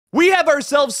We have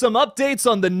ourselves some updates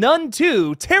on the NUN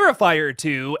 2, Terrifier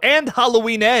 2, and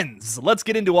Halloween Ends. Let's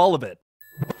get into all of it.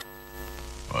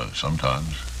 Well,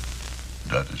 sometimes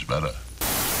that is better.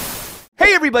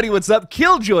 Hey everybody, what's up?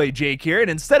 KillJoy Jake here, and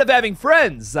instead of having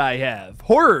friends, I have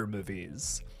horror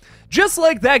movies. Just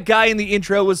like that guy in the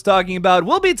intro was talking about,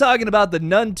 we'll be talking about the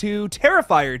NUN 2,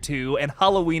 Terrifier 2, and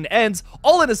Halloween Ends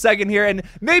all in a second here, and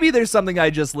maybe there's something I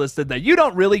just listed that you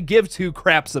don't really give two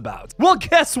craps about. Well,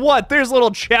 guess what? There's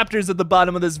little chapters at the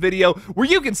bottom of this video where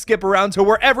you can skip around to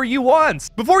wherever you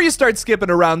want. Before you start skipping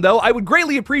around though, I would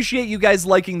greatly appreciate you guys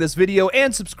liking this video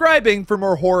and subscribing for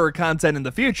more horror content in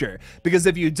the future, because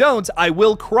if you don't, I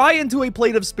will cry into a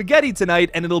plate of spaghetti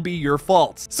tonight and it'll be your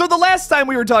fault. So the last time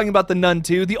we were talking about the NUN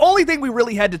 2, the only thing we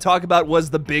really had to talk about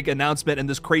was the big announcement and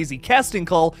this crazy casting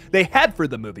call they had for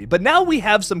the movie. But now we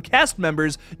have some cast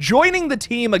members joining the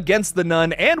team against the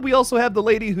NUN, and we also have the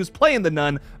lady who's playing the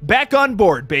NUN back on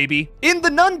board, baby. In the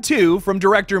NUN 2, from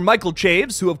director Michael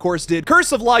Chaves, who of course did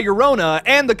Curse of La Llorona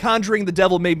and The Conjuring The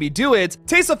Devil Made Me Do It,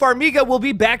 Tessa Farmiga will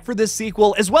be back for this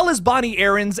sequel, as well as Bonnie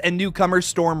Aarons and newcomer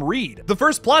Storm Reed. The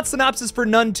first plot synopsis for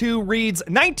NUN 2 reads,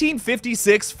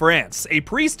 1956 France. A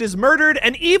priest is murdered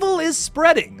and evil is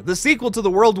spreading. The sequel to the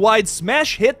worldwide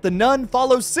smash hit The Nun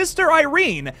follows Sister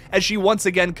Irene as she once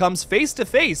again comes face to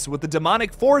face with the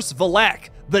demonic force Valak,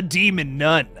 the demon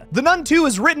nun. The NUN 2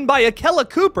 is written by Akela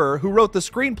Cooper, who wrote the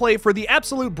screenplay for the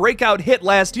absolute breakout hit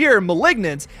last year,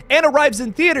 Malignant, and arrives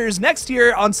in theaters next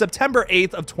year on September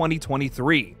 8th of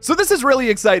 2023. So this is really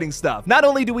exciting stuff. Not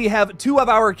only do we have two of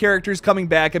our characters coming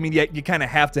back, I mean, you kind of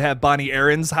have to have Bonnie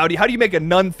Aarons. How do you make a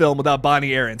NUN film without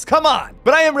Bonnie Aarons? Come on!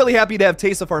 But I am really happy to have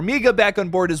Tessa Farmiga back on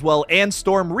board as well, and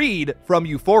Storm Reed from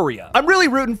Euphoria. I'm really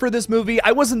rooting for this movie.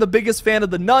 I wasn't the biggest fan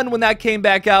of The Nun when that came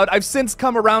back out. I've since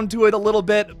come around to it a little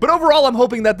bit, but overall I'm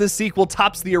hoping that this sequel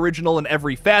tops the original in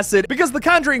every facet, because the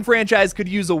Conjuring franchise could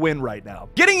use a win right now.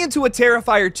 Getting into a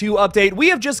Terrifier 2 update, we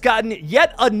have just gotten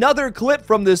yet another clip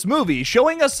from this movie,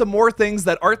 showing us some more things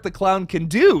that Art the Clown can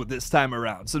do this time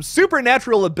around. Some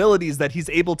supernatural abilities that he's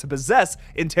able to possess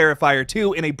in Terrifier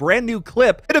 2 in a brand new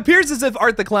clip. It appears as if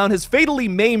Art the Clown has fatally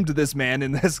maimed this man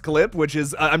in this clip, which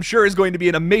is, I'm sure is going to be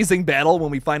an amazing battle when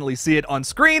we finally see it on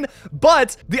screen.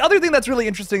 But the other thing that's really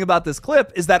interesting about this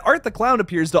clip is that Art the Clown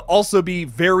appears to also be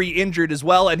very injured as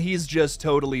well, and he's just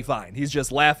totally fine. He's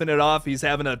just laughing it off. He's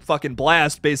having a fucking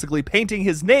blast, basically painting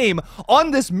his name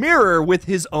on this mirror with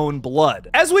his own blood.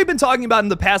 As we've been talking about in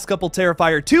the past couple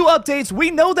Terrifier 2 updates, we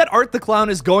know that Art the Clown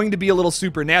is going to be a little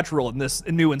supernatural in this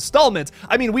new installment.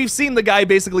 I mean, we've seen the guy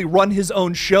basically run his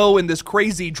own show in this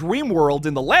crazy dream world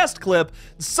in the last clip.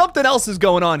 Something else is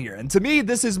going on here, and to me,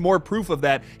 this is more proof of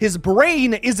that. His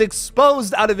brain is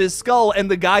exposed out of his skull, and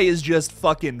the guy is just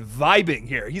fucking vibing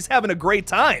here. He's having a great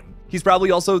time. He's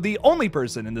probably also the only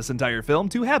person in this entire film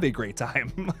to have a great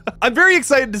time. I'm very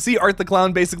excited to see Art the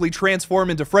Clown basically transform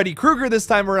into Freddy Krueger this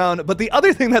time around, but the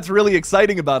other thing that's really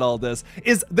exciting about all this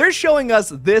is they're showing us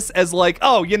this as like,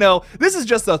 oh, you know, this is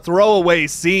just a throwaway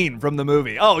scene from the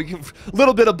movie. Oh, a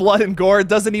little bit of blood and gore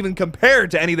doesn't even compare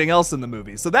to anything else in the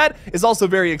movie. So that is also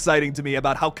very exciting to me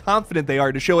about how confident they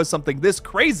are to show us something this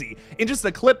crazy in just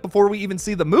a clip before we even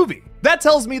see the movie. That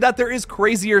tells me that there is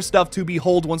crazier stuff to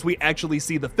behold once we actually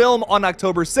see the film on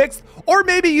October 6th, or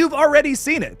maybe you've already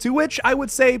seen it, to which I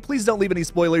would say please don't leave any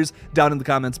spoilers down in the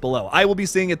comments below. I will be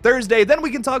seeing it Thursday, then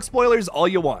we can talk spoilers all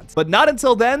you want. But not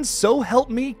until then, so help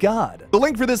me God. The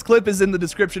link for this clip is in the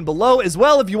description below as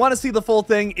well if you want to see the full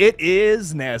thing. It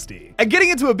is nasty. And getting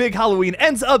into a big Halloween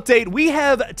Ends update, we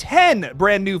have 10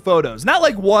 brand new photos. Not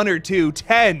like 1 or 2,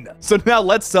 10. So now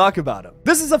let's talk about them.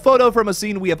 This is a photo from a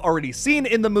scene we have already seen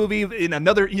in the movie, in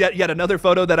another yet another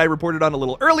photo that I reported on a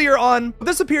little earlier on.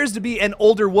 This appears to be an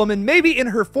older woman, maybe in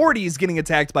her 40s, getting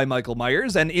attacked by Michael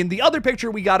Myers, and in the other picture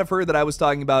we got of her that I was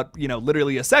talking about, you know,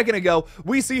 literally a second ago,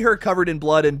 we see her covered in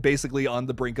blood and basically on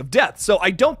the brink of death. So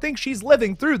I don't think she's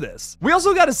living through this. We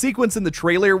also got a sequence in the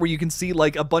trailer where you can see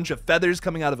like a bunch of feathers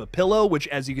coming out of a pillow, which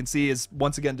as you can see is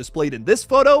once again displayed in this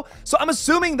photo. So I'm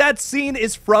assuming that scene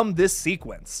is from this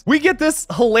sequence. We get this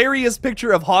hilarious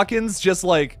picture of Hawkins just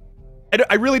like,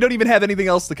 I really don't even have anything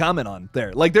else to comment on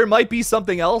there. Like, there might be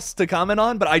something else to comment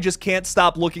on, but I just can't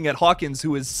stop looking at Hawkins,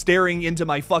 who is staring into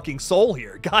my fucking soul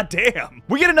here. God damn.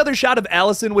 We get another shot of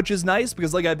Allison, which is nice,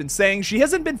 because like I've been saying, she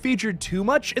hasn't been featured too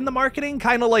much in the marketing,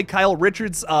 kind of like Kyle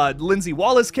Richards' Lindsay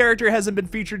Wallace character hasn't been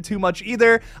featured too much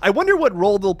either. I wonder what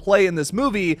role they'll play in this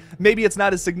movie. Maybe it's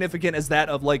not as significant as that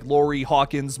of like Laurie,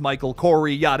 Hawkins, Michael,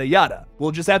 Corey, yada yada.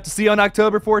 We'll just have to see on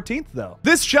October 14th, though.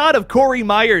 This shot of Corey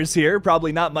Myers here,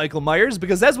 probably not Michael Myers, Myers,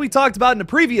 because as we talked about in a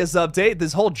previous update,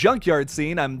 this whole junkyard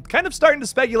scene, I'm kind of starting to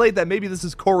speculate that maybe this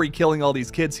is Corey killing all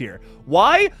these kids here.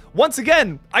 Why? Once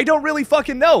again, I don't really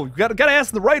fucking know. Gotta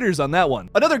ask the writers on that one.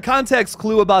 Another context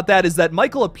clue about that is that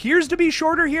Michael appears to be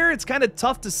shorter here. It's kind of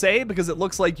tough to say because it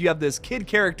looks like you have this kid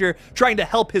character trying to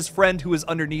help his friend who is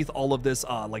underneath all of this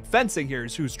like fencing here,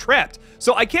 who's trapped.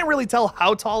 So I can't really tell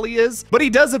how tall he is, but he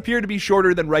does appear to be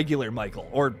shorter than regular Michael,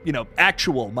 or, you know,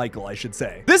 actual Michael, I should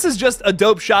say. This is just a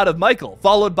dope shot of Michael,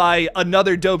 followed by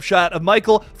another dope shot of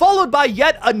Michael, followed by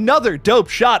yet another dope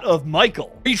shot of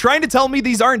Michael. Are you trying to tell me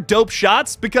these aren't dope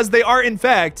shots? Because they are, in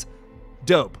fact,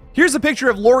 dope. Here's a picture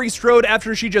of Laurie Strode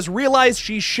after she just realized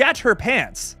she shat her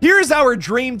pants. Here's our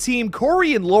dream team,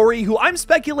 Corey and Laurie, who I'm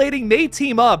speculating may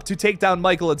team up to take down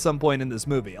Michael at some point in this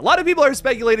movie. A lot of people are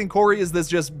speculating Corey is this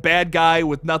just bad guy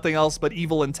with nothing else but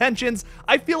evil intentions.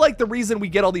 I feel like the reason we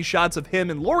get all these shots of him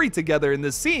and Laurie together in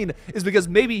this scene is because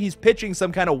maybe he's pitching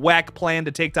some kind of whack plan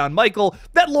to take down Michael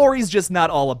that Laurie's just not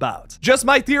all about. Just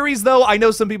my theories though. I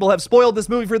know some people have spoiled this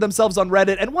movie for themselves on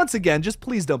Reddit, and once again, just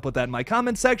please don't put that in my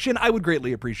comment section. I would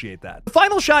greatly appreciate that. The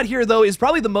final shot here, though, is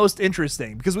probably the most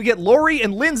interesting because we get Laurie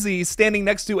and Lindsay standing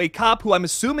next to a cop who I'm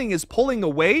assuming is pulling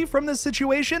away from this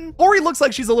situation. Laurie looks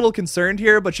like she's a little concerned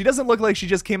here, but she doesn't look like she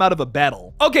just came out of a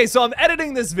battle. Okay, so I'm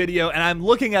editing this video and I'm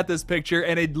looking at this picture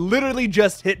and it literally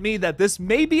just hit me that this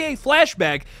may be a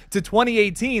flashback to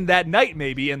 2018, that night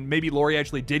maybe, and maybe Laurie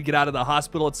actually did get out of the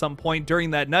hospital at some point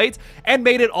during that night and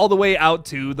made it all the way out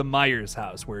to the Myers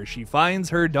house where she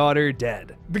finds her daughter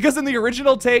dead. Because in the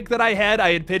original take that I had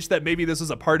pitched that maybe this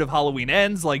was a part of Halloween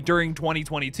Ends, like during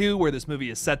 2022, where this movie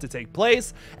is set to take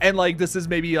place, and like this is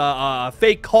maybe a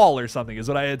fake call or something, is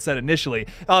what I had said initially.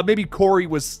 Maybe Corey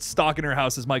was stalking her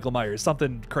house as Michael Myers,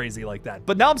 something crazy like that.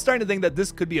 But now I'm starting to think that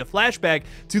this could be a flashback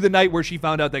to the night where she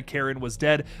found out that Karen was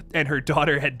dead and her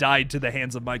daughter had died to the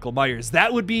hands of Michael Myers.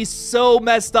 That would be so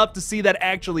messed up to see that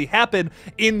actually happen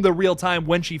in the real time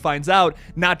when she finds out,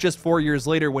 not just 4 years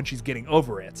later when she's getting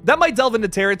over it. That might delve into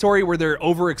territory where they're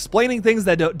over-explaining things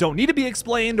that don't need to be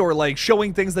explained, or like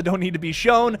showing things that don't need to be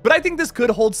shown, but I think this could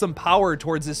hold some power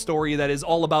towards this story that is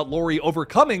all about Laurie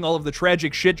overcoming all of the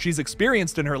tragic shit she's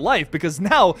experienced in her life, because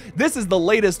now this is the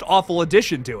latest awful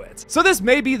addition to it. So this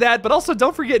may be that, but also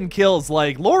don't forget in kills,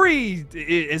 like Laurie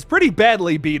is pretty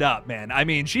badly beat up, man. I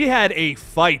mean, she had a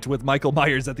fight with Michael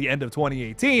Myers at the end of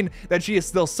 2018 that she is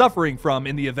still suffering from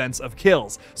in the events of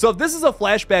kills. So if this is a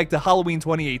flashback to Halloween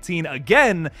 2018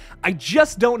 again, I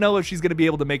just don't know if she's gonna be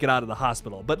able to make it out of the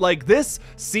hospital. But like, this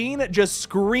scene just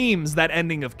screams that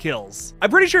ending of Kills. I'm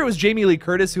pretty sure it was Jamie Lee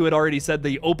Curtis who had already said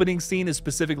the opening scene is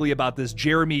specifically about this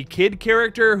Jeremy Kidd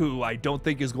character, who I don't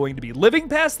think is going to be living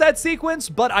past that sequence,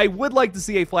 but I would like to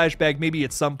see a flashback maybe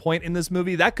at some point in this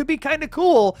movie. That could be kind of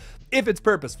cool if it's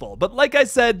purposeful. But like I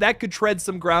said, that could tread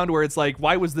some ground where it's like,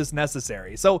 why was this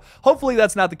necessary? So hopefully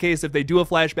that's not the case. If they do a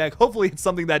flashback, hopefully it's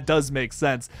something that does make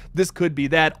sense. This could be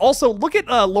that. Also, look at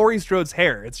Laurie Strode's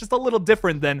hair. It's just a little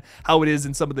different than how it is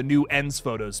in some of the new Ends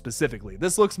photos specifically.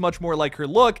 This looks much more like her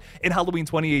look in Halloween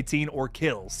 2018 or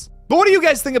Kills. But what do you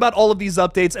guys think about all of these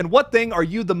updates, and what thing are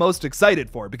you the most excited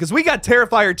for? Because we got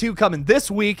Terrifier 2 coming this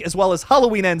week, as well as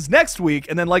Halloween Ends next week,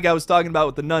 and then like I was talking about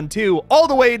with the Nun 2, all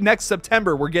the way next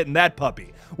September, we're getting that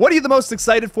puppy. What are you the most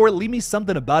excited for? Leave me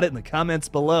something about it in the comments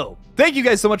below. Thank you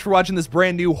guys so much for watching this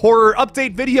brand new horror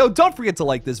update video. Don't forget to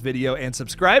like this video and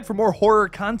subscribe for more horror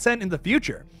content in the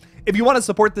future. If you want to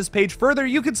support this page further,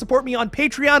 you can support me on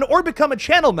Patreon or become a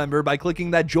channel member by clicking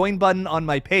that join button on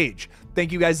my page.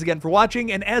 Thank you guys again for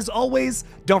watching, and as always,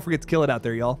 don't forget to kill it out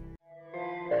there, y'all.